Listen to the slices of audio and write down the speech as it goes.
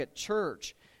at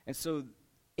church. And so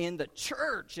in the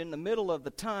church, in the middle of the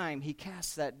time, he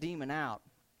casts that demon out.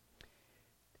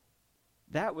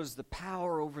 That was the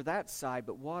power over that side.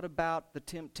 But what about the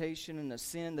temptation and the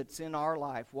sin that's in our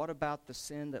life? What about the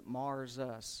sin that mars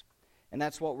us? And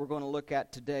that's what we're going to look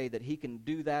at today, that he can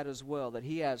do that as well, that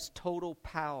he has total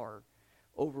power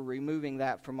over removing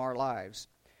that from our lives.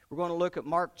 We're going to look at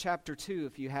Mark chapter 2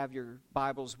 if you have your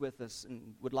Bibles with us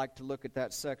and would like to look at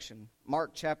that section.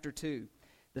 Mark chapter 2.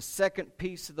 The second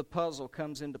piece of the puzzle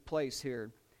comes into place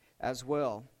here as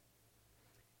well.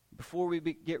 Before we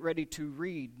get ready to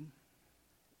read,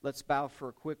 let's bow for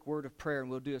a quick word of prayer, and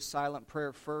we'll do a silent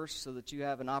prayer first so that you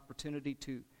have an opportunity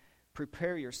to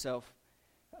prepare yourself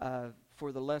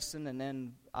for the lesson, and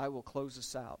then I will close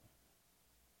us out.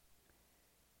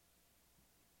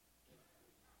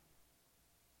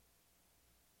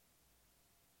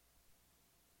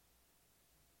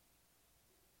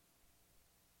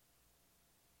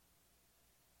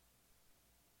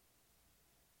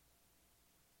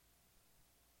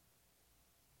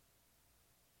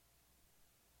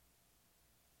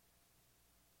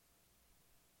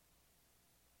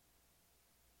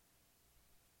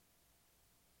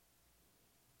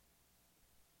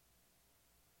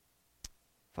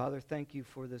 Father, thank you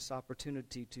for this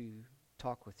opportunity to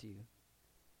talk with you.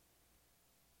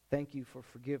 Thank you for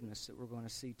forgiveness that we're going to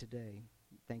see today.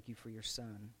 Thank you for your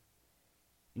Son.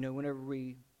 You know, whenever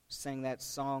we sang that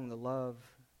song, The Love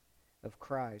of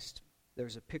Christ,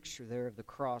 there's a picture there of the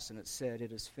cross, and it said,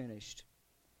 "It is finished."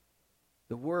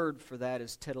 The word for that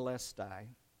is tetelestai,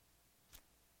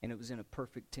 and it was in a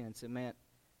perfect tense. It meant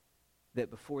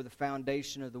that before the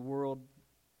foundation of the world,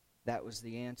 that was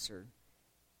the answer.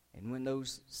 And when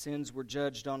those sins were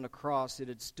judged on the cross, it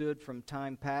had stood from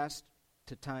time past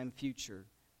to time future.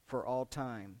 For all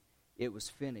time, it was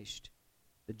finished.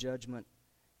 The judgment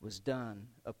was done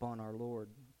upon our Lord,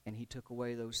 and he took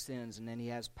away those sins, and then he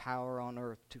has power on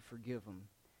earth to forgive them.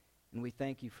 And we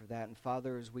thank you for that. And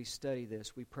Father, as we study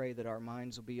this, we pray that our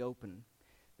minds will be open,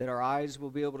 that our eyes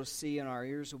will be able to see and our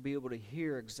ears will be able to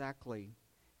hear exactly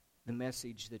the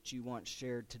message that you want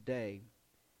shared today,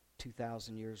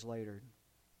 2,000 years later.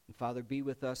 And Father, be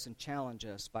with us and challenge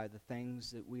us by the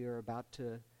things that we are about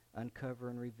to uncover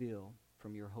and reveal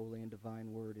from your holy and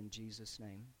divine word. In Jesus'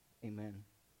 name, amen.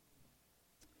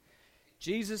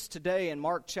 Jesus today in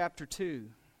Mark chapter 2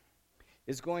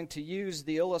 is going to use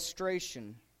the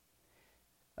illustration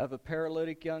of a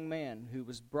paralytic young man who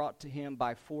was brought to him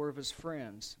by 4 of his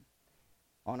friends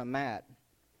on a mat.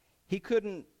 He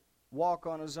couldn't walk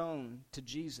on his own to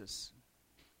Jesus,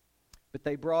 but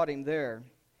they brought him there.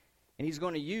 And he's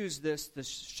going to use this to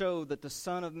show that the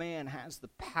Son of Man has the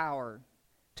power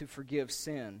to forgive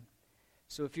sin.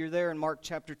 So if you're there in Mark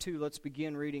chapter 2, let's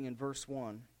begin reading in verse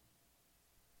 1.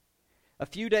 A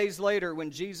few days later,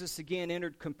 when Jesus again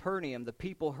entered Capernaum, the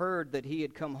people heard that he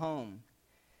had come home.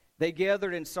 They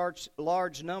gathered in such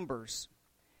large numbers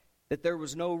that there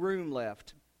was no room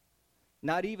left,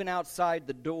 not even outside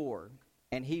the door,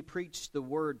 and he preached the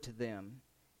word to them.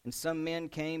 And some men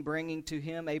came bringing to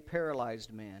him a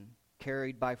paralyzed man,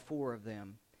 carried by 4 of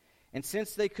them. And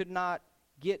since they could not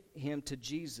get him to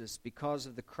Jesus because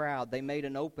of the crowd, they made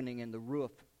an opening in the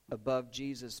roof above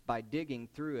Jesus by digging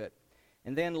through it,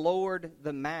 and then lowered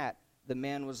the mat the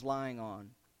man was lying on.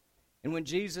 And when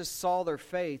Jesus saw their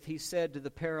faith, he said to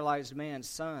the paralyzed man,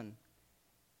 "Son,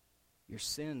 your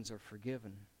sins are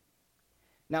forgiven."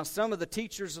 Now some of the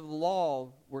teachers of the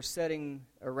law were sitting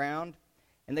around,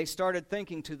 and they started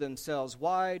thinking to themselves,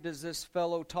 "Why does this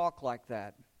fellow talk like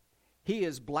that? He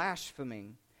is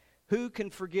blaspheming. Who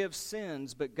can forgive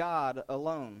sins but God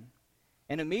alone?"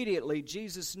 And immediately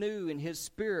Jesus knew in his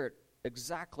spirit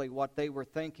exactly what they were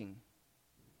thinking.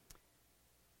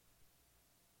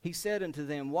 He said unto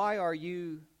them, "Why are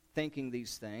you thinking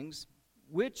these things?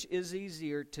 Which is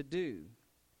easier to do?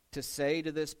 To say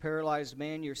to this paralyzed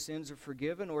man, 'Your sins are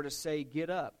forgiven,' or to say, 'Get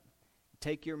up,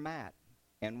 take your mat,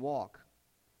 and walk'?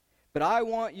 But I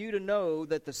want you to know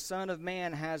that the Son of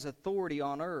Man has authority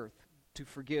on earth to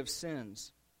forgive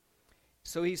sins."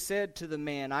 So he said to the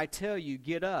man, "I tell you,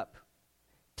 get up,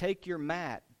 take your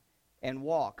mat, and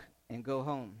walk, and go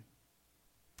home."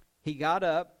 He got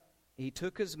up, he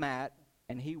took his mat,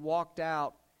 and he walked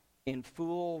out in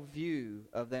full view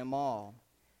of them all.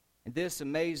 And this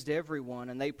amazed everyone,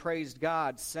 and they praised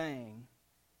God, saying,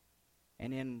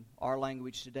 and in our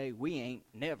language today, "We ain't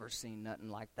never seen nothing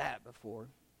like that before."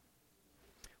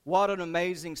 What an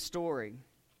amazing story.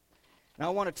 And I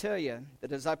want to tell you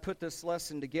that as I put this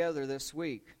lesson together this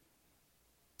week,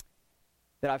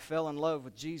 that I fell in love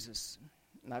with Jesus.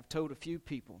 And I've told a few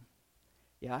people,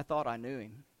 yeah, I thought I knew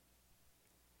him.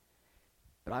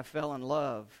 But I fell in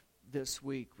love this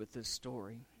week with this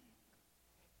story.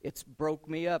 It's broke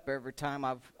me up every time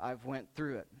I've went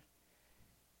through it.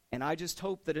 And I just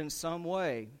hope that in some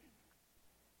way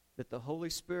that the Holy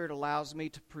Spirit allows me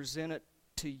to present it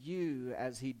to you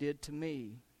as He did to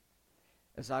me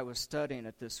as I was studying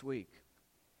it this week.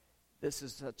 This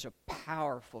is such a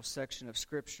powerful section of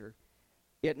Scripture.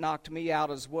 It knocked me out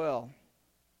as well.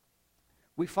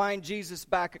 We find Jesus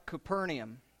back at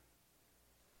Capernaum.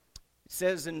 It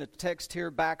says in the text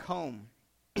here, back home.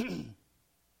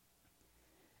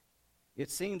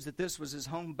 It seems that this was his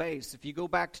home base. If you go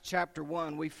back to chapter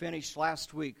 1, we finished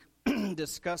last week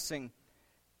discussing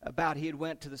about he had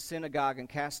went to the synagogue and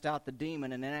cast out the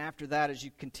demon. And then after that, as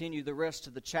you continue the rest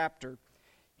of the chapter,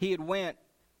 he had went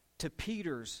to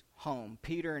Peter's home,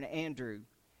 Peter and Andrew.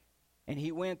 And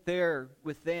he went there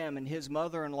with them, and his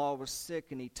mother-in-law was sick,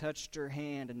 and he touched her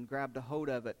hand and grabbed a hold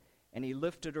of it, and he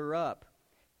lifted her up.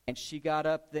 And she got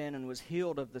up then and was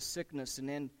healed of the sickness, and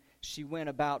then she went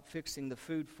about fixing the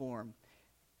food for him.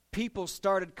 People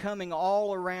started coming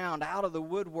all around out of the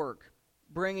woodwork,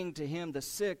 bringing to him the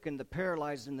sick and the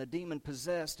paralyzed and the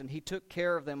demon-possessed, and he took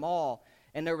care of them all.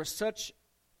 And there was such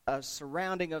a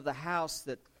surrounding of the house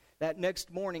that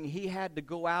next morning he had to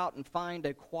go out and find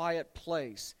a quiet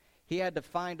place. He had to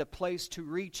find a place to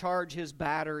recharge his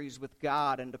batteries with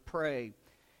God and to pray.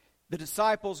 The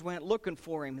disciples went looking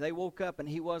for him. They woke up and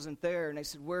he wasn't there, and they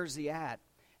said, "Where's he at?"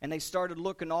 And they started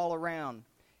looking all around.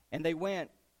 And they went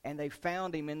and they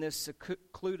found him in this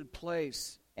secluded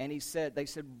place. And they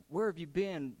said, "Where have you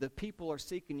been? The people are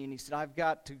seeking you." And he said, "I've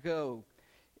got to go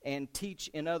and teach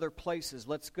in other places.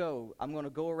 Let's go. I'm going to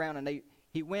go around." And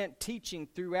he went teaching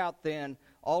throughout then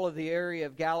all of the area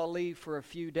of Galilee for a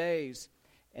few days.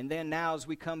 And then now as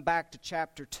we come back to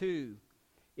chapter 2,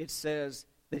 it says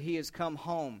that he has come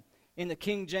home. In the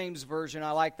King James Version,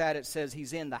 I like that. It says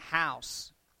he's in the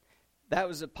house. That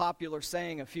was a popular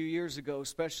saying a few years ago,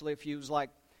 especially if you was like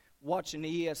watching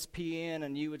ESPN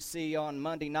and you would see on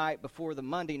Monday night before the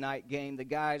Monday night game, the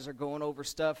guys are going over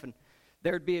stuff and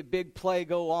there'd be a big play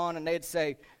go on and they'd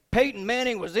say, "Peyton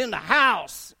Manning was in the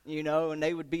house," and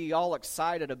they would be all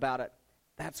excited about it.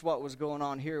 That's what was going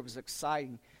on here. It was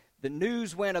exciting. The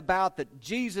news went about that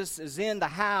Jesus is in the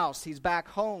house. He's back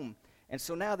home. And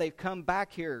so now they've come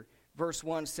back here. Verse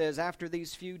 1 says, after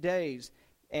these few days,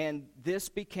 and this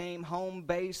became home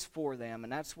base for them.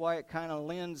 And that's why it kind of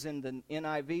lends in the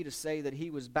NIV to say that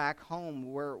he was back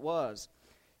home where it was.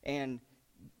 And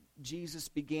Jesus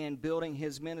began building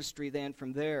his ministry then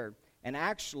from there. And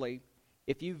actually,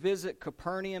 if you visit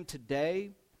Capernaum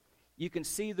today, you can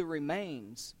see the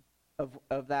remains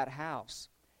of that house.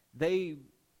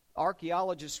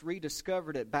 Archaeologists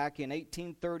rediscovered it back in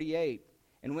 1838.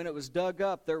 And when it was dug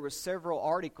up, there were several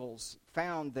articles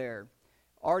found there.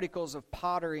 Articles of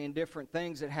pottery and different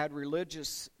things that had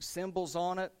religious symbols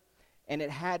on it. And it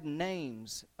had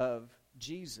names of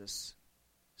Jesus,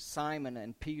 Simon,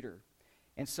 and Peter.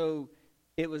 And so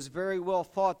it was very well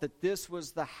thought that this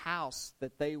was the house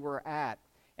that they were at.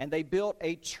 And they built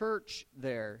a church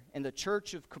there. And the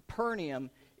church of Capernaum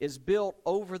is built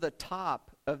over the top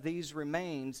of these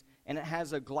remains, and it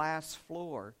has a glass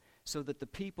floor so that the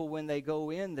people, when they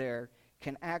go in there,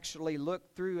 can actually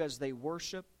look through as they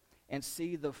worship and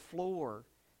see the floor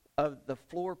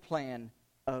plan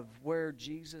of where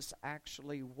Jesus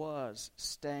actually was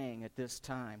staying at this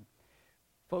time.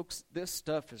 Folks, this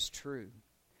stuff is true.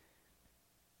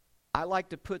 I like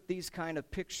to put these kind of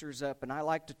pictures up, and I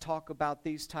like to talk about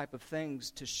these type of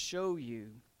things to show you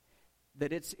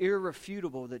that it's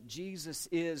irrefutable that Jesus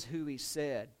is who he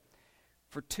said.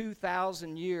 For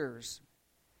 2,000 years,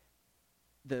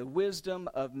 the wisdom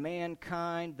of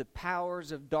mankind, the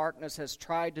powers of darkness has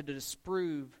tried to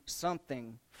disprove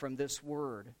something from this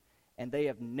word, and they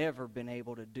have never been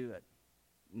able to do it.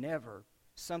 Never.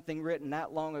 Something written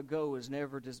that long ago has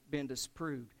never been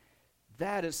disproved.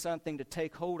 That is something to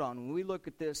take hold on. When we look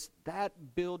at this,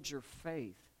 that builds your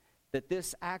faith that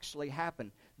this actually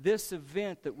happened. This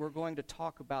event that we're going to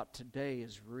talk about today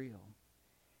is real.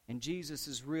 And Jesus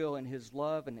is real in his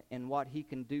love and what he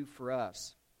can do for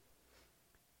us.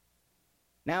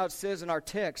 Now it says in our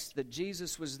text that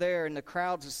Jesus was there and the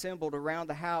crowds assembled around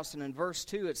the house. And in verse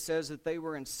 2 it says that they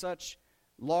were in such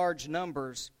large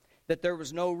numbers that there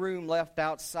was no room left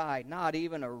outside, not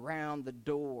even around the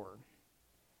door.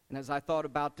 And as I thought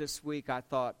about this week, I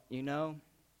thought,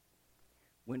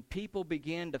 when people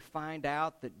begin to find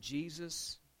out that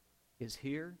Jesus is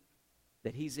here,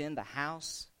 that he's in the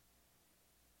house,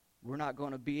 we're not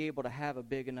going to be able to have a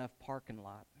big enough parking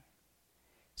lot.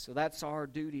 So that's our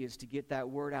duty, is to get that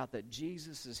word out that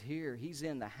Jesus is here. He's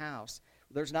in the house.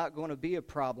 There's not going to be a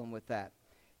problem with that.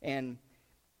 And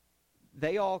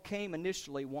they all came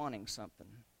initially wanting something.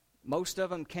 Most of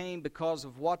them came because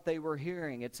of what they were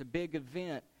hearing. It's a big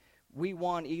event. We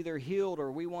want either healed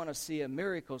or we want to see a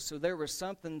miracle. So there was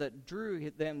something that drew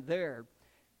them there.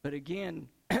 But again,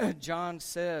 John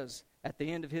says at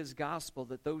the end of his gospel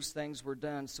that those things were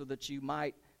done so that you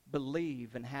might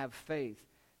believe and have faith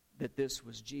that this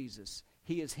was Jesus.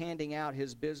 He is handing out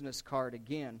his business card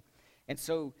again. And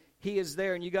so he is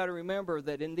there, and you got to remember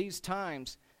that in these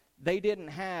times, they didn't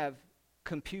have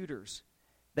computers.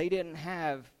 They didn't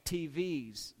have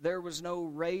TVs. There was no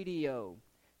radio.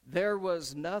 There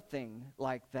was nothing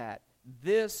like that.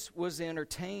 This was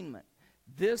entertainment.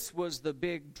 This was the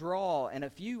big draw. And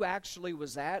if you actually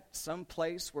was at some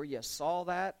place where you saw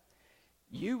that,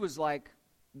 you was like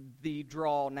the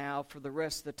draw now for the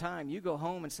rest of the time. You go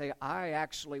home and say, I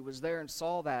actually was there and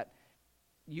saw that.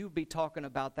 You'd be talking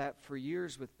about that for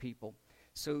years with people.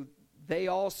 So they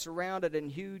all surrounded in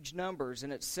huge numbers.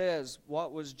 And it says,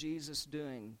 what was Jesus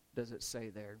doing, does it say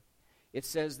there? It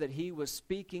says that he was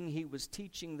speaking, he was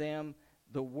teaching them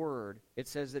the Word. It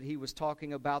says that he was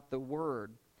talking about the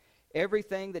Word.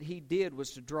 Everything that he did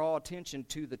was to draw attention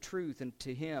to the truth and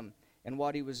to him and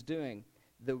what he was doing.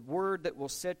 The Word that will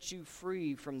set you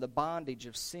free from the bondage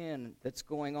of sin that's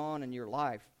going on in your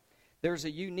life. There's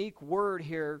a unique word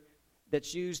here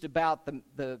that's used about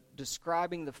the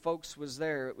describing the folks was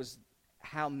there. It was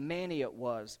how many it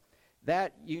was.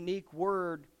 That unique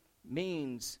word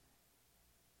means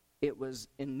it was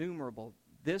innumerable.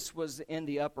 This was in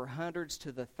the upper hundreds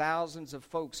to the thousands of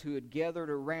folks who had gathered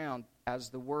around as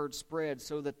the word spread,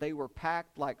 so that they were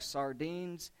packed like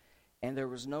sardines, and there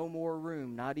was no more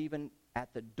room, not even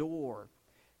at the door.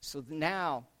 So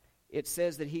now it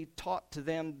says that he taught to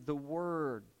them the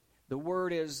Word. The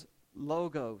word is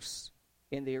logos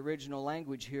in the original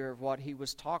language here of what he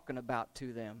was talking about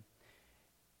to them.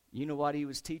 You know what he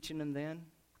was teaching them then?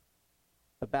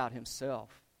 About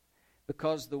himself.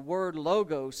 Because the word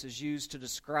logos is used to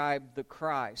describe the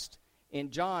Christ. In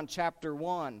John chapter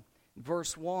 1,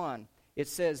 verse 1, it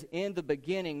says, in the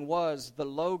beginning was the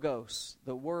Logos,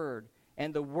 the Word,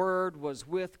 and the Word was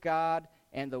with God,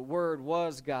 and the Word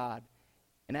was God.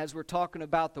 And as we're talking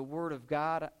about the Word of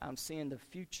God, I'm seeing the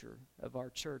future of our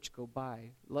church go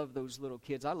by. Love those little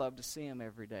kids. I love to see them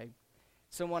every day.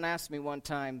 Someone asked me one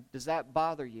time, does that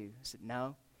bother you? I said,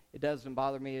 no, it doesn't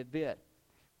bother me a bit.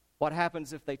 What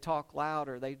happens if they talk loud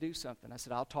or they do something? I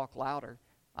said, I'll talk louder.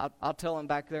 I'll tell them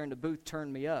back there in the booth,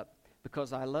 turn me up,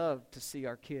 because I love to see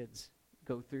our kids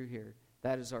go through here.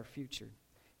 That is our future.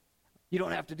 You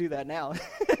don't have to do that now.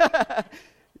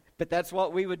 But that's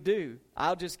what we would do.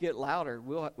 I'll just get louder.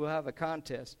 We'll have a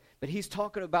contest. But he's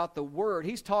talking about the Word.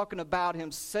 He's talking about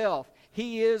himself.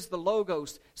 He is the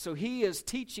Logos. So he is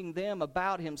teaching them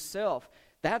about himself.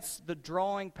 That's the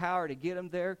drawing power to get him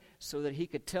there, so that he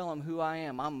could tell them who I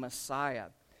am. I'm Messiah.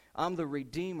 I'm the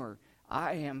Redeemer.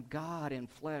 I am God in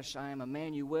flesh. I am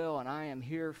Emmanuel, and I am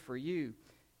here for you.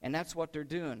 And that's what they're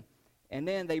doing. And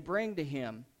then they bring to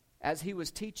him, as he was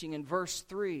teaching in verse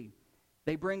 3,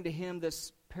 they bring to him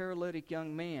this paralytic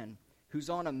young man who's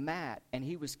on a mat, and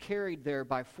he was carried there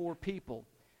by 4 people.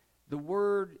 The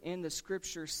word in the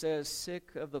Scripture says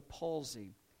sick of the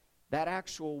palsy. That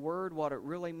actual word, what it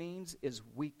really means is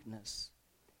weakness.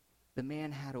 The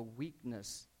man had a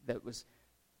weakness that was,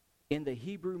 in the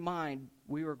Hebrew mind,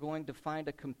 we were going to find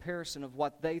a comparison of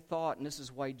what they thought, and this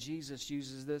is why Jesus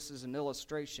uses this as an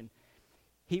illustration.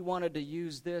 He wanted to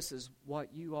use this as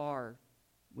what you are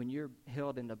when you're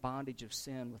held in the bondage of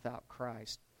sin without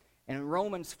Christ. And in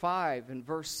Romans 5, in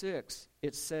verse 6,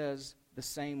 it says the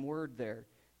same word there.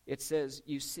 It says,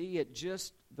 you see, at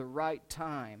just the right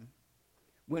time,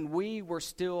 when we were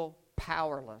still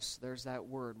powerless, there's that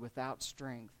word, without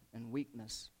strength and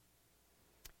weakness,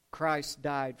 Christ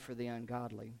died for the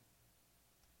ungodly.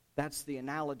 That's the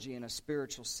analogy in a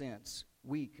spiritual sense,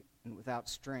 weak and without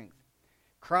strength.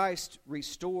 Christ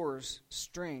restores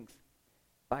strength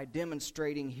by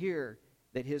demonstrating here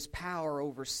that his power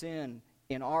over sin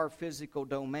in our physical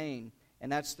domain,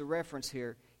 and that's the reference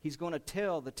here. He's going to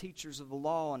tell the teachers of the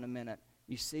law in a minute,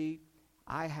 you see,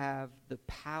 I have the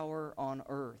power on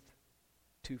earth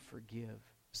to forgive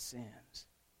sins.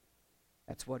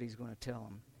 That's what he's going to tell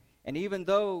them. And even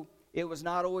though it was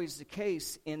not always the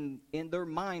case in their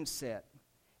mindset,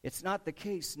 it's not the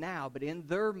case now, but in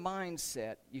their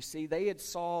mindset, you see, they had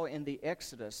saw in the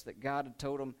Exodus that God had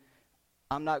told them,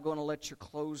 I'm not going to let your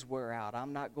clothes wear out.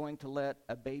 I'm not going to let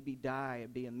a baby die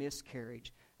and be a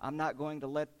miscarriage. I'm not going to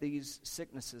let these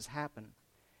sicknesses happen.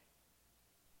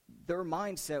 Their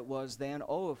mindset was then,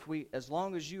 as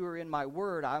long as you are in my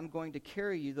word, I'm going to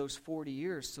carry you those 40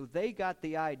 years. So they got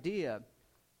the idea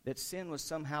that sin was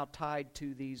somehow tied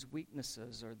to these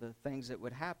weaknesses or the things that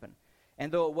would happen.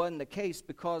 And though it wasn't the case,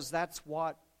 because that's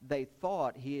what they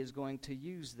thought, he is going to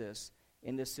use this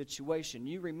in this situation.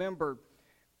 You remember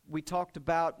we talked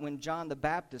about when John the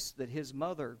Baptist, that his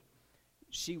mother,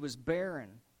 she was barren.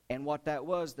 And what that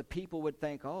was, the people would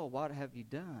think, oh, what have you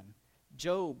done?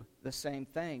 Job, the same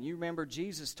thing. You remember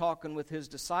Jesus talking with his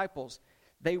disciples.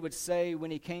 They would say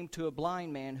when he came to a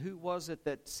blind man, who was it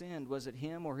that sinned? Was it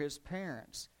him or his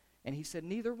parents? And he said,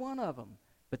 neither one of them.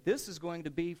 But this is going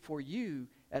to be for you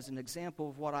as an example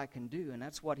of what I can do. And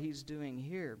that's what he's doing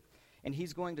here. And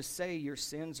he's going to say your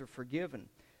sins are forgiven.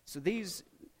 So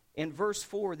in verse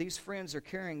 4, these friends are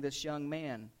carrying this young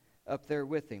man up there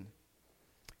with him.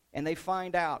 And they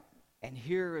find out. And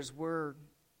here is where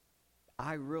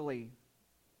I really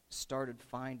started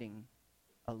finding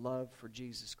a love for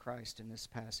Jesus Christ in this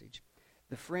passage.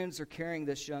 The friends are carrying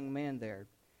this young man there.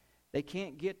 They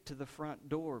can't get to the front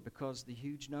door because of the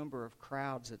huge number of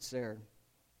crowds that's there.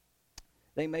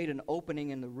 They made an opening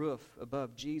in the roof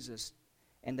above Jesus,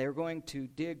 and they're going to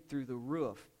dig through the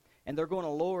roof. And they're going to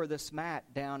lower this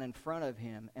mat down in front of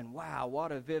him. And wow,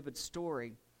 what a vivid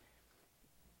story.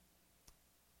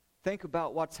 Think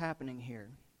about what's happening here.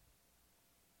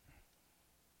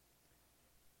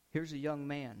 Here's a young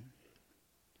man.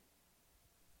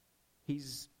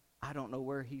 I don't know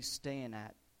where he's staying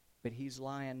at, but he's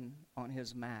lying on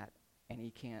his mat, and he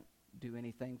can't do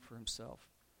anything for himself.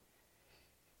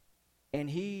 And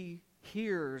he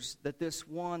hears that this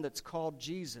one that's called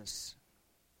Jesus,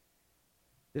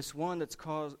 has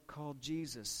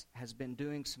been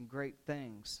doing some great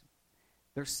things.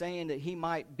 They're saying that he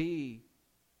might be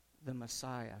the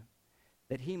Messiah,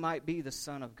 that he might be the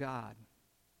Son of God.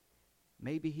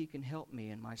 Maybe he can help me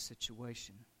in my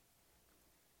situation.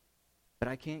 But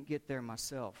I can't get there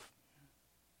myself.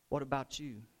 What about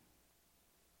you?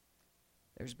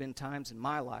 There's been times in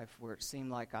my life where it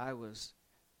seemed like I was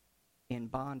in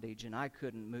bondage and I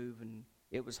couldn't move, and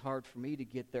it was hard for me to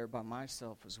get there by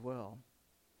myself as well.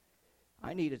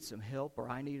 I needed some help, or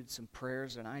I needed some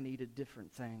prayers, and I needed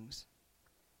different things.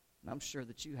 And I'm sure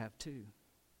that you have too.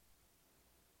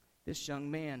 This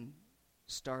young man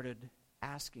started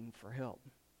asking for help.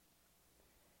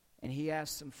 And he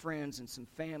asked some friends and some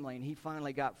family, and he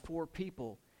finally got 4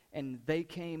 people. And they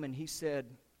came, and he said,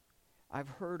 I've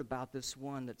heard about this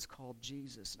one that's called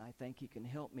Jesus, and I think he can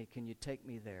help me. Can you take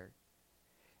me there?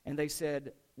 And they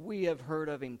said, we have heard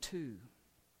of him too.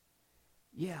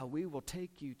 Yeah, we will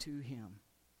take you to him.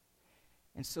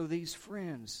 And so these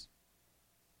friends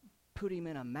put him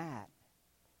in a mat,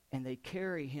 and they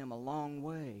carry him a long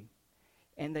way.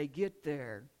 And they get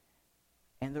there,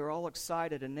 and they're all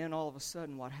excited, and then all of a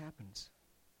sudden, what happens?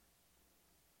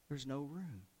 There's no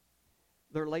room.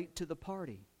 They're late to the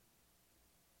party.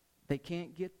 They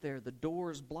can't get there. The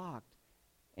door's blocked.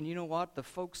 And you know what? The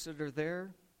folks that are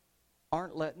there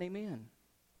aren't letting him in.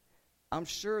 I'm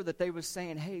sure that they was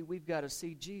saying, hey, we've got to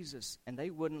see Jesus, and they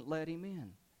wouldn't let him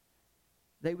in.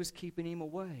 They was keeping him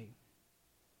away.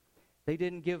 They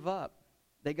didn't give up.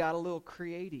 They got a little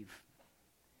creative.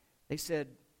 They said,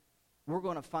 we're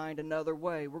going to find another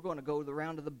way. We're going to go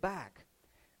around to the back.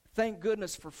 Thank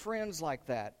goodness for friends like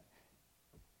that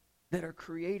are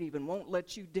creative and won't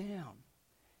let you down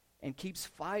and keeps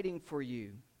fighting for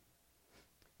you.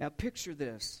 Now picture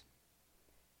this.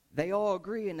 They all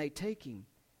agree and they take him.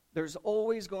 There's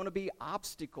always going to be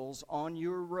obstacles on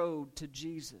your road to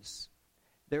Jesus.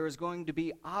 There is going to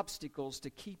be obstacles to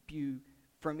keep you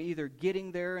from either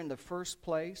getting there in the first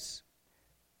place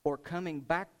or coming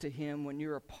back to him when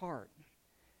you're apart.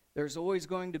 There's always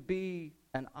going to be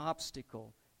an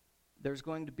obstacle. There's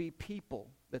going to be people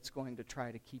that's going to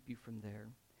try to keep you from there.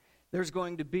 There's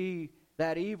going to be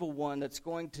that evil one that's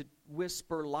going to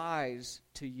whisper lies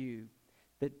to you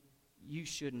that you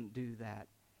shouldn't do that.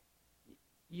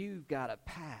 You've got a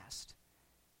past.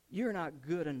 You're not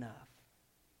good enough.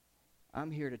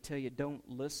 I'm here to tell you, don't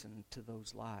listen to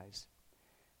those lies.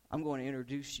 I'm going to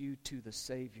introduce you to the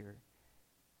Savior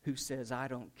who says, I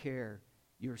don't care,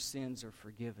 your sins are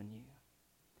forgiven you.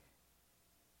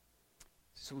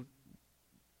 So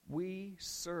we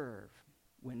serve.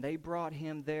 When they brought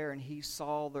him there and he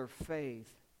saw their faith,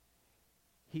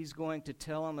 he's going to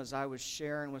tell them, as I was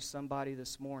sharing with somebody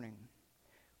this morning,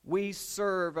 we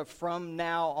serve a from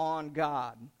now on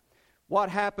God. What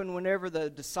happened whenever the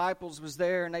disciples was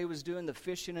there and they was doing the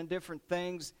fishing and different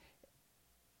things?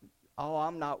 Oh,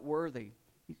 I'm not worthy.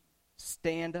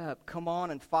 Stand up. Come on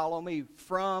and follow me.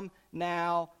 From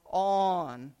now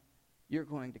on, you're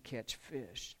going to catch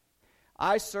fish.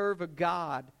 I serve a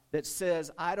God that says,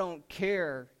 I don't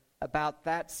care about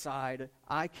that side.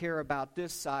 I care about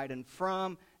this side. And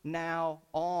from now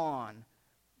on,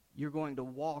 you're going to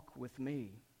walk with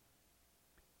me.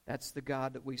 That's the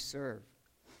God that we serve.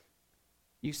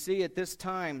 You see, at this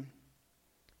time,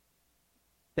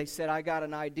 they said, I got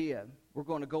an idea. We're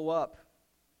going to go up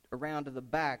around to the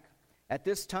back. At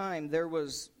this time, the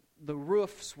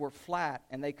roofs were flat,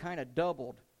 and they kind of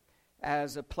doubled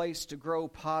as a place to grow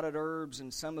potted herbs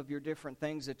and some of your different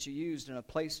things that you used, and a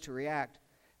place to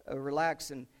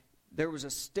relax. And there was a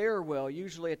stairwell,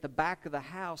 usually at the back of the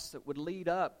house, that would lead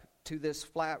up to this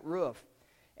flat roof.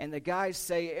 And the guys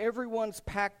say, everyone's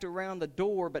packed around the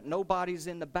door, but nobody's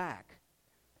in the back.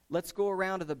 Let's go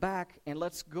around to the back, and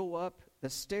let's go up the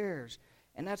stairs.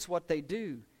 And that's what they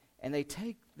do. And they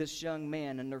take this young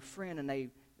man and their friend, and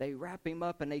they wrap him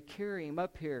up, and they carry him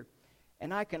up here.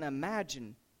 And I can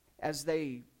imagine as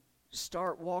they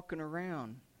start walking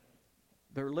around,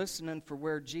 they're listening for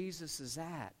where Jesus is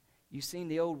at. You've seen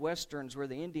the old westerns where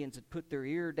the Indians had put their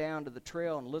ear down to the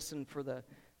trail and listened for the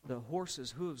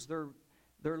horse's hooves. They're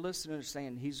listening and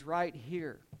saying, he's right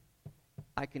here.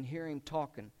 I can hear him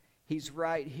talking. He's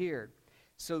right here.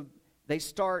 So they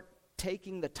start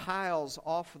taking the tiles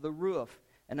off of the roof,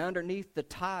 and underneath the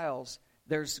tiles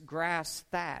there's grass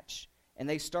thatch, and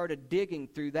they started digging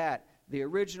through that. The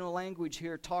original language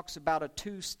here talks about a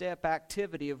two-step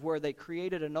activity of where they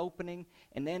created an opening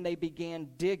and then they began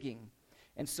digging.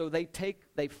 And so they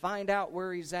find out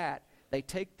where he's at. They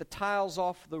take the tiles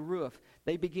off the roof.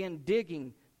 They begin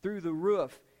digging through the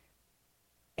roof,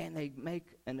 and they make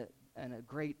a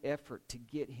great effort to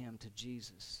get him to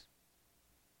Jesus.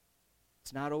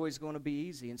 It's not always going to be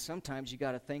easy, and sometimes you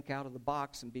got to think out of the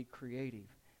box and be creative.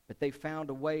 But they found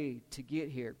a way to get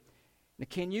here. Now,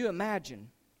 can you imagine,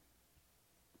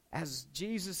 as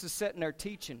Jesus is sitting there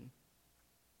teaching,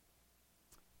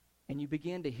 and you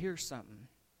begin to hear something?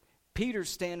 Peter's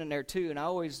standing there too, and I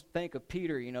always think of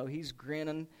Peter. He's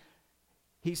grinning.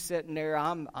 He's sitting there.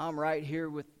 I'm right here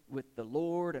with the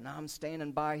Lord, and I'm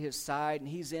standing by his side, and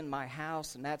he's in my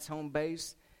house, and that's home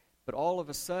base. But all of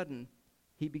a sudden,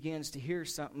 he begins to hear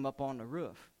something up on the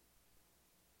roof.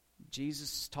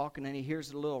 Jesus is talking, and he hears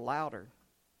it a little louder.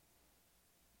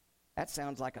 That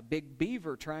sounds like a big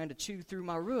beaver trying to chew through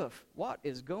my roof. What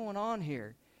is going on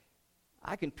here?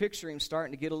 I can picture him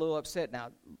starting to get a little upset. Now,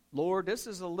 Lord, this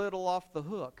is a little off the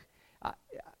hook.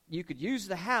 You could use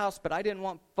the house, but I didn't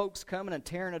want folks coming and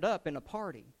tearing it up in a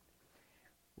party.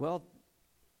 Well,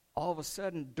 all of a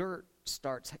sudden, dirt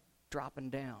starts dropping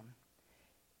down.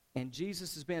 And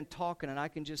Jesus has been talking, and I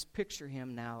can just picture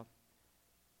him now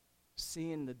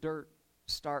seeing the dirt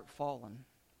start falling.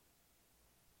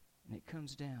 And it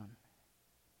comes down.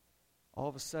 All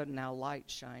of a sudden, now light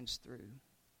shines through.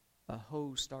 A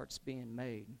hose starts being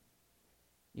made.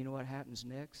 You know what happens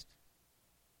next?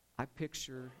 I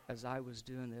picture, as I was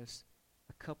doing this,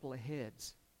 a couple of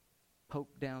heads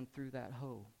poked down through that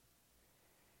hole.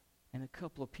 And a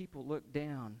couple of people look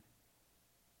down,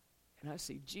 and I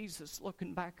see Jesus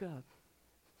looking back up.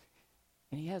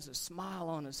 And he has a smile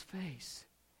on his face.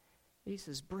 He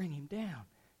says, bring him down.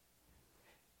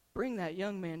 Bring that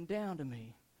young man down to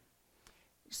me.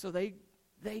 So they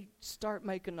start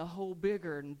making the hole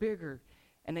bigger and bigger,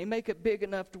 and they make it big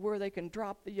enough to where they can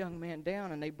drop the young man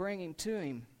down, and they bring him to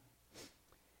him.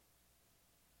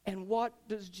 And what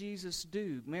does Jesus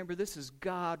do? Remember, this is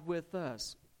God with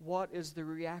us. What is the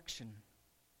reaction?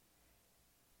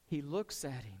 He looks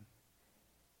at him,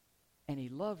 and he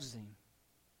loves him,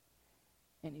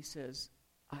 and he says,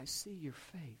 I see your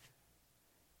faith.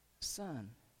 Son,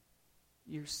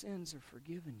 your sins are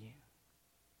forgiven you.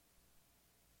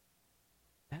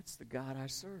 That's the God I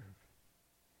serve.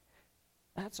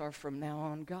 That's our from now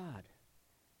on God.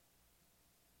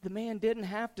 The man didn't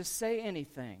have to say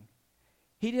anything.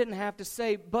 He didn't have to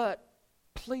say, but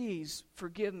please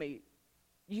forgive me.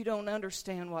 You don't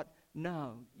understand what...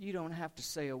 No, you don't have to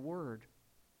say a word.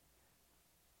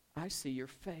 I see your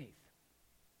faith.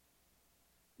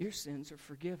 Your sins are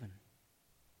forgiven.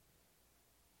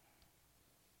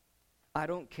 I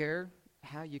don't care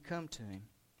how you come to him.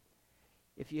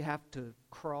 If you have to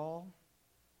crawl,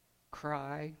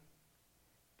 cry,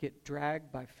 get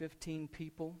dragged by 15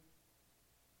 people,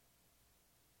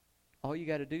 all you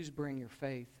got to do is bring your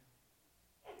faith.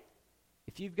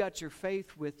 If you've got your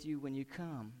faith with you when you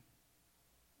come,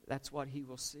 that's what he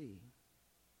will see.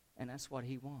 And that's what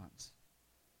he wants.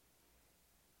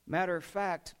 Matter of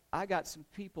fact, I got some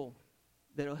people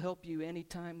that'll help you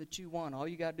anytime that you want. All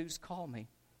you got to do is call me.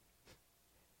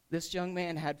 This young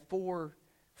man had 4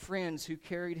 friends who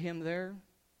carried him there.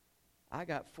 I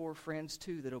got 4 friends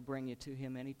too that'll bring you to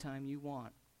him anytime you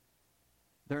want.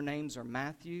 Their names are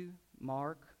Matthew,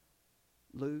 Mark,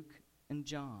 Luke, and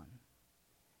John.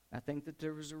 I think that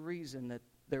there was a reason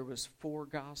there was 4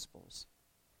 gospels.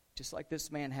 Just like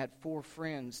this man had 4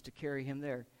 friends to carry him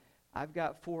there. I've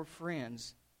got 4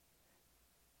 friends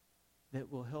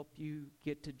that will help you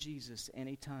get to Jesus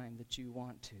anytime that you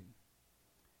want to.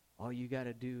 All you got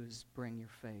to do is bring your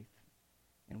faith,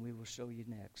 and we will show you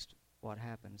next what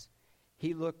happens.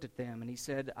 He looked at them and he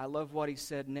said, I love what he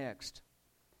said next.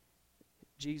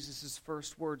 Jesus'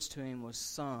 first words to him was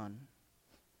son.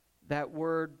 That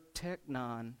word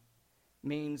teknon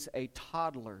means a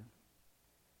toddler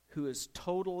who is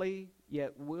totally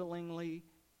yet willingly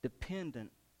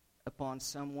dependent upon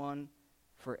someone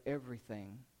for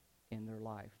everything in their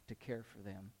life, to care for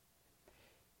them.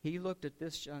 He looked at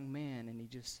this young man and he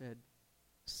just said,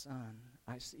 son,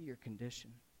 I see your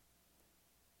condition.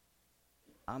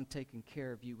 I'm taking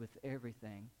care of you with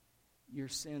everything. Your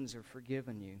sins are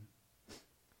forgiven you.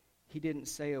 He didn't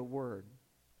say a word.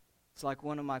 It's like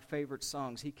one of my favorite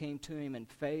songs. He came to him in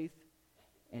faith,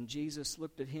 and Jesus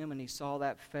looked at him and he saw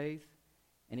that faith,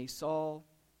 and he saw,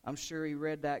 I'm sure he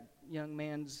read that young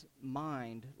man's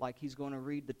mind like he's going to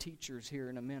read the teachers here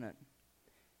in a minute.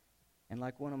 And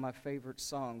like one of my favorite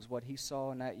songs, what he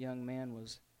saw in that young man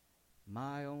was,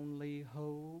 my only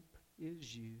hope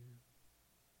is you,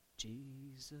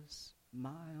 Jesus, my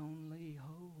only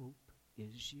hope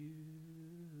is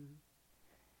you.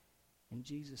 And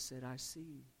Jesus said, I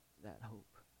see that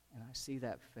hope, and I see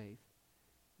that faith.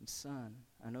 And son,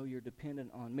 I know you're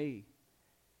dependent on me,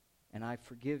 and I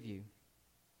forgive you.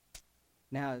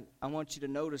 Now, I want you to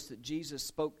notice that Jesus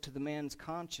spoke to the man's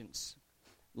conscience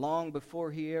long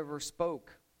before he ever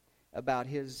spoke about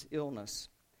his illness.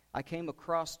 I came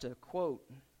across a quote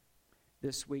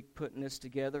this week putting this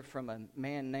together from a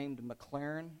man named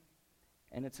McLaren,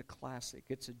 and it's a classic.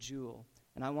 It's a jewel,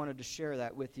 and I wanted to share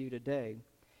that with you today.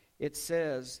 It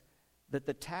says that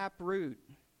the taproot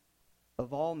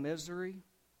of all misery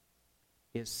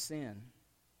is sin.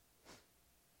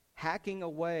 Hacking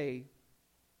away,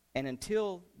 and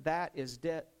until that is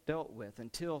dealt with,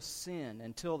 until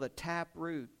the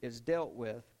taproot is dealt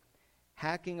with,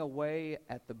 hacking away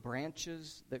at the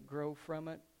branches that grow from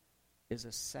it is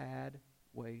a sad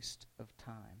waste of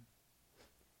time.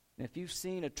 And if you've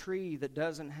seen a tree that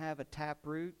doesn't have a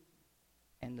taproot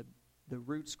and the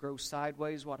roots grow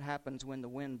sideways, what happens when the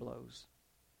wind blows?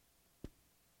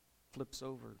 Flips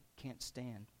over, can't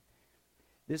stand.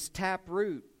 This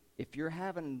taproot, if you're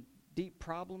having deep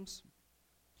problems,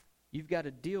 you've got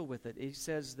to deal with it. He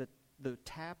says that the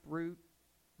taproot,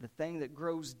 the thing that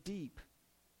grows deep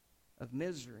of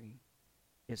misery,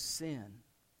 is sin.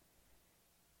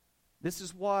 This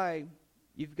is why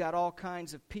you've got all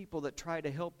kinds of people that try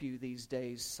to help you these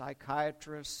days,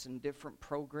 psychiatrists and different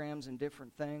programs and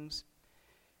different things.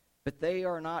 But they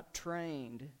are not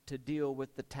trained to deal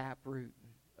with the taproot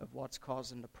of what's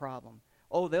causing the problem.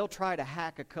 Oh, they'll try to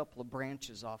hack a couple of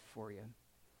branches off for you.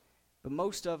 But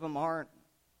most of them aren't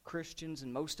Christians,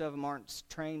 and most of them aren't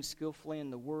trained skillfully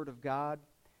in the Word of God.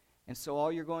 And so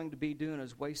all you're going to be doing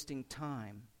is wasting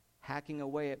time, hacking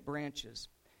away at branches.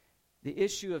 The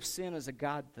issue of sin is a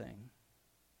God thing.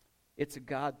 It's a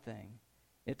God thing.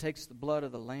 It takes the blood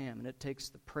of the Lamb, and it takes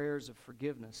the prayers of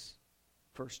forgiveness,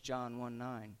 1 John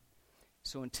 1:9.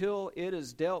 So until it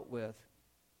is dealt with,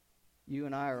 you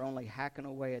and I are only hacking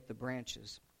away at the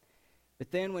branches. But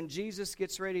then when Jesus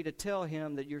gets ready to tell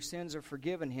him that your sins are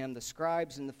forgiven him, the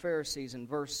scribes and the Pharisees in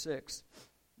verse 6,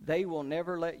 they will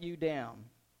never let you down.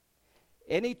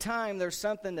 Anytime there's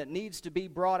something that needs to be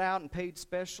brought out and paid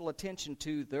special attention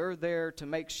to, they're there to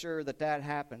make sure that that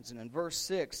happens. And in verse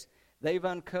 6, they've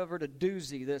uncovered a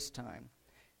doozy this time.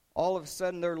 All of a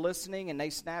sudden they're listening and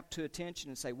they snap to attention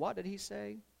and say, what did he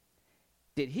say?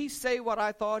 Did he say what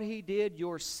I thought he did?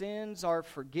 Your sins are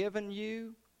forgiven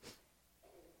you?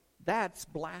 That's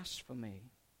blasphemy.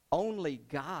 Only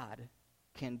God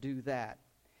can do that.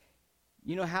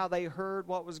 You know how they heard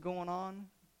what was going on?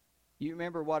 You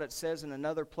remember what it says in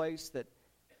another place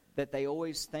that they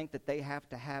always think that they have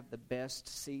to have the best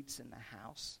seats in the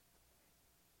house.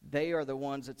 They are the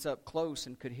ones that's up close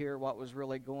and could hear what was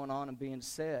really going on and being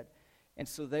said. And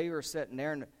so they were sitting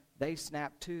there and they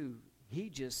snapped too. He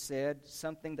just said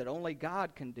something that only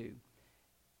God can do.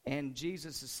 And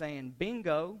Jesus is saying,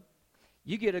 bingo,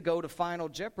 you get to go to Final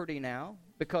Jeopardy now,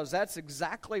 because that's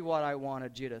exactly what I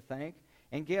wanted you to think.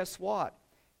 And guess what?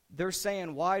 They're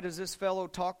saying, why does this fellow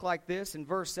talk like this? In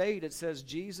verse 8 it says,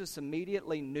 Jesus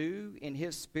immediately knew in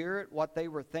his spirit what they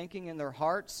were thinking in their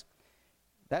hearts.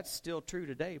 That's still true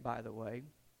today, by the way.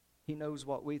 He knows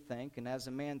what we think, and as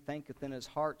a man thinketh in his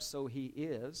heart, so he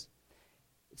is.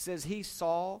 It says he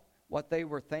saw what they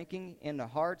were thinking in their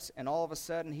hearts, and all of a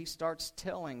sudden he starts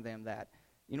telling them that.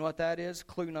 You know what that is?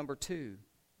 Clue number 2,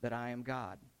 that I am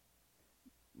God.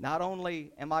 not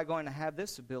only am I going to have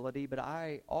this ability, but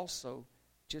I also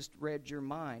just read your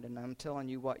mind, and I'm telling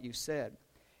you what you said.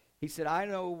 He said, I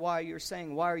know why you're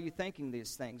saying, why are you thinking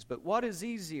these things? But what is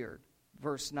easier,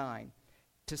 verse 9,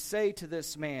 to say to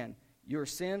this man, your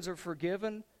sins are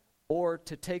forgiven, or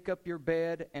to take up your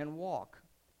bed and walk?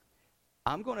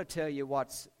 I'm going to tell you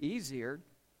what's easier.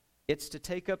 It's to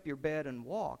take up your bed and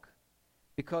walk,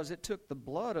 because it took the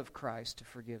blood of Christ to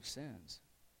forgive sins.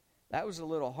 That was a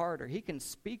little harder. He can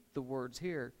speak the words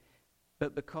here,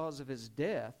 but because of his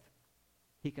death,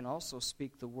 he can also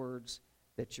speak the words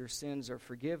that your sins are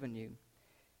forgiven you.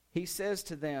 He says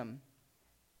to them,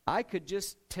 I could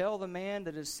just tell the man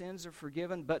that his sins are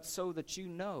forgiven, but so that you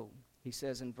know, he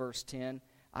says in verse 10,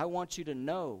 I want you to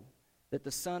know that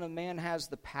the Son of Man has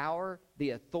the power,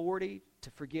 the authority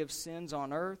to forgive sins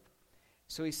on earth.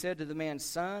 So he said to the man,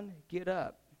 son, get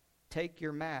up, take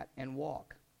your mat, and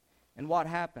walk. And what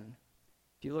happened?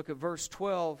 If you look at verse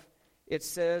 12, it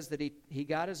says that he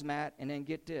got his mat, and then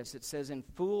get this. It says, in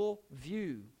full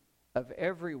view of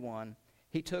everyone,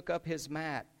 he took up his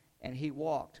mat, and he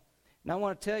walked. Now I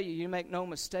want to tell you, you make no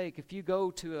mistake, if you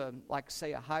go to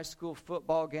a high school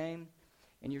football game,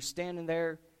 and you're standing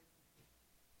there,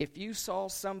 if you saw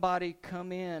somebody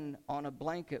come in on a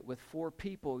blanket with 4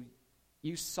 people,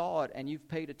 you saw it and you've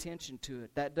paid attention to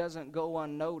it. That doesn't go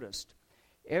unnoticed.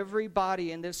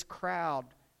 Everybody in this crowd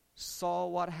saw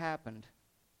what happened.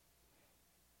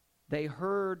 They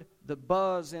heard the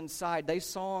buzz inside. They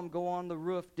saw him go on the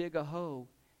roof, dig a hole.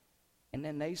 And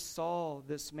then they saw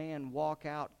this man walk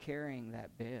out carrying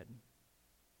that bed.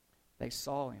 They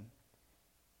saw him.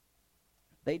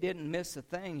 They didn't miss a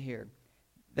thing here.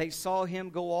 They saw him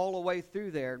go all the way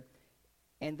through there.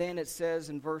 And then it says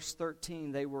in verse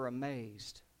 13, they were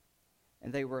amazed.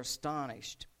 And they were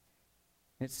astonished.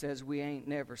 It says, we ain't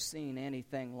never seen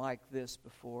anything like this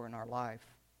before in our life.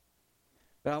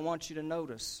 But I want you to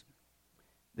notice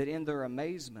that in their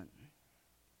amazement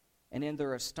and in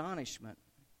their astonishment,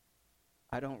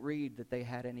 I don't read that they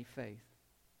had any faith.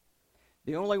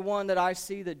 The only one that I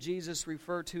see that Jesus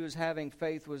referred to as having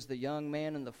faith was the young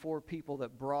man and the 4 people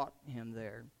that brought him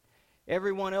there.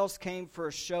 Everyone else came for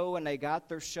a show, and they got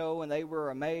their show, and they were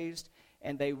amazed,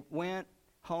 and they went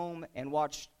home and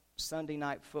watched Sunday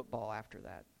night football after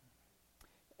that.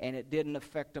 And it didn't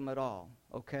affect them at all,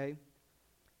 okay?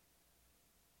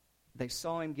 They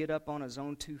saw him get up on his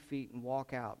own 2 feet and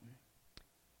walk out,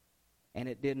 and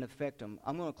it didn't affect them.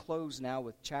 I'm going to close now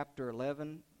with chapter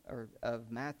 11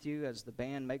 of Matthew as the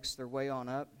band makes their way on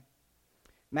up.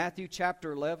 Matthew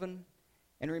chapter 11.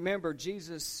 And remember,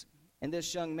 Jesus and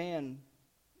this young man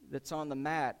that's on the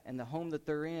mat and the home that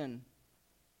they're in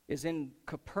is in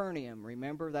Capernaum.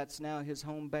 Remember, that's now his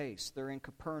home base. They're in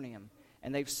Capernaum.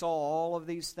 And they've saw all of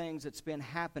these things that's been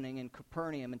happening in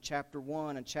Capernaum in chapter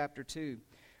 1 and chapter 2.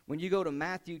 When you go to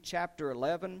Matthew chapter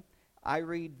 11, I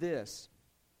read this.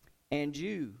 And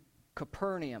you,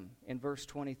 Capernaum, in verse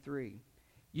 23,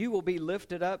 you will be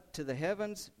lifted up to the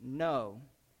heavens? No.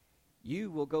 You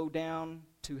will go down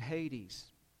to Hades.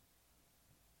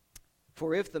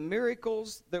 For if the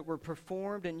miracles that were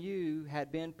performed in you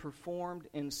had been performed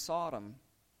in Sodom,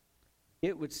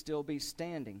 it would still be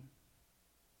standing.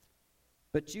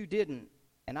 But you didn't.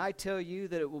 And I tell you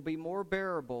that it will be more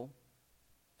bearable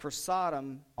for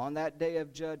Sodom on that day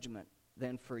of judgment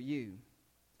than for you.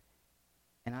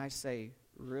 And I say,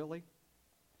 really?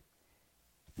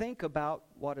 Think about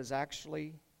what is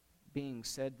actually being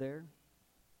said there.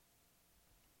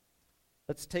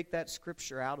 Let's take that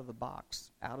scripture out of the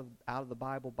box, out of the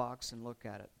Bible box, and look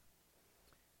at it.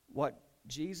 What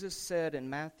Jesus said in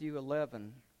Matthew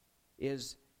 11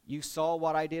 is, you saw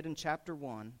what I did in chapter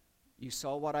 1, you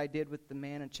saw what I did with the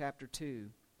man in chapter 2,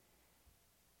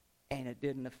 and it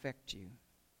didn't affect you.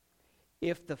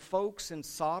 If the folks in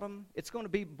Sodom, it's going to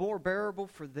be more bearable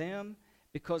for them,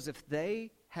 because if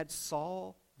they had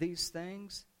saw these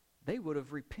things, they would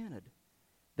have repented.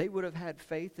 They would have had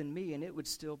faith in me, and it would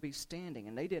still be standing.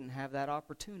 And they didn't have that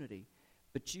opportunity.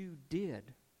 But you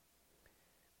did.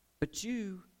 But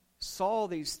you saw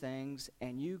these things,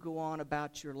 and you go on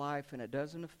about your life, and it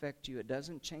doesn't affect you. It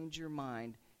doesn't change your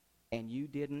mind. And you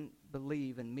didn't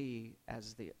believe in me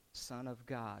as the Son of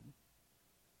God.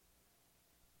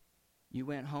 You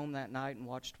went home that night and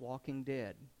watched Walking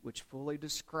Dead, which fully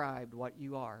described what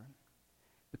you are,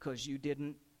 because you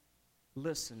didn't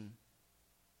listen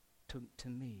to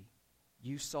me.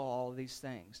 You saw all these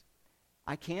things.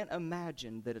 I can't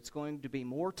imagine that it's going to be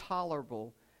more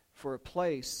tolerable for a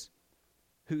place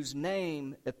whose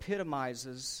name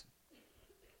epitomizes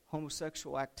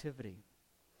homosexual activity.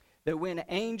 That when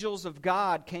angels of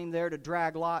God came there to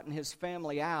drag Lot and his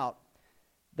family out,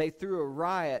 they threw a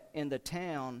riot in the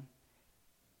town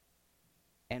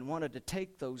and wanted to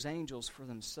take those angels for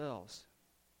themselves.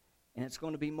 And it's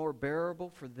going to be more bearable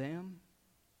for them.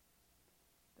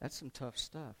 That's some tough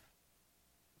stuff.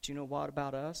 But you know what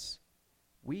about us?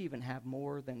 We even have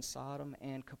more than Sodom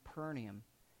and Capernaum,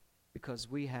 because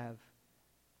we have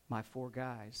my 4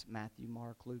 guys, Matthew,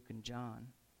 Mark, Luke, and John.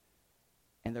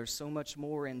 And there's so much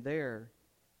more in there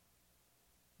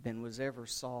than was ever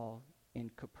saw in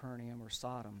Capernaum or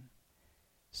Sodom.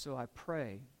 So I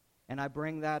pray, and I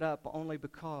bring that up only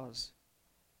because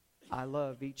I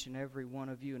love each and every one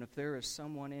of you. And if there is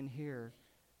someone in here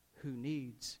who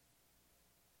needs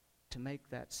to make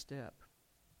that step,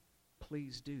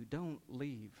 please do. Don't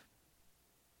leave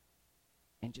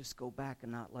and just go back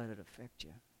and not let it affect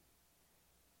you.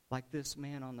 Like this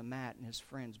man on the mat and his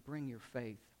friends, bring your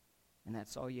faith. And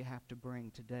that's all you have to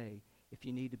bring today. If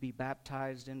you need to be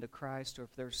baptized into Christ, or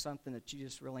if there's something that you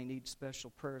just really need special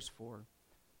prayers for,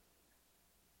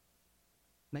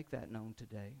 make that known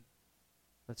today.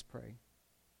 Let's pray.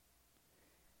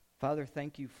 Father,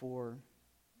 thank you for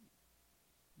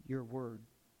your word.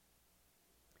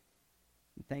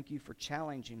 And thank you for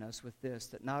challenging us with this,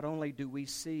 that not only do we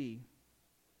see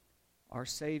our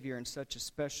Savior in such a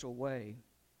special way,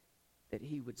 that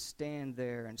he would stand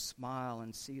there and smile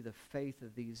and see the faith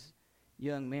of these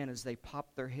young men as they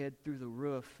pop their head through the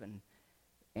roof,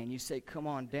 and you say, come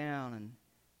on down, and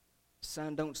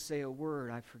son, don't say a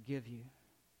word, I forgive you.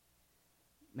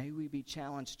 May we be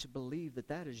challenged to believe that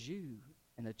that is you,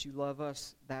 and that you love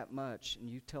us that much, and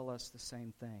you tell us the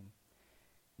same thing.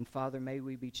 And Father, may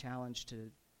we be challenged to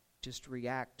just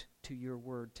react to your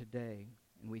word today.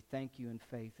 And we thank you in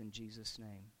faith in Jesus'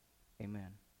 name. Amen.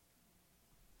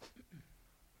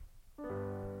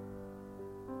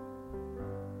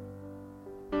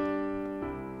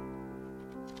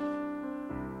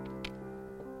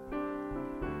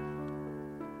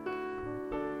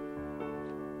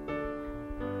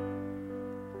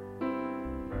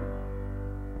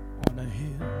 On a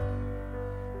hill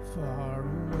far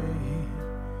away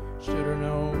stood an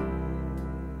old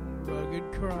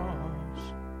rugged cross,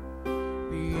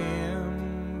 the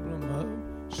emblem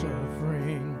of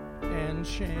suffering and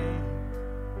shame.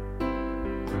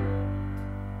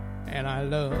 And I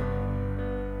love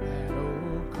that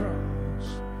old cross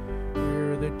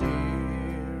where the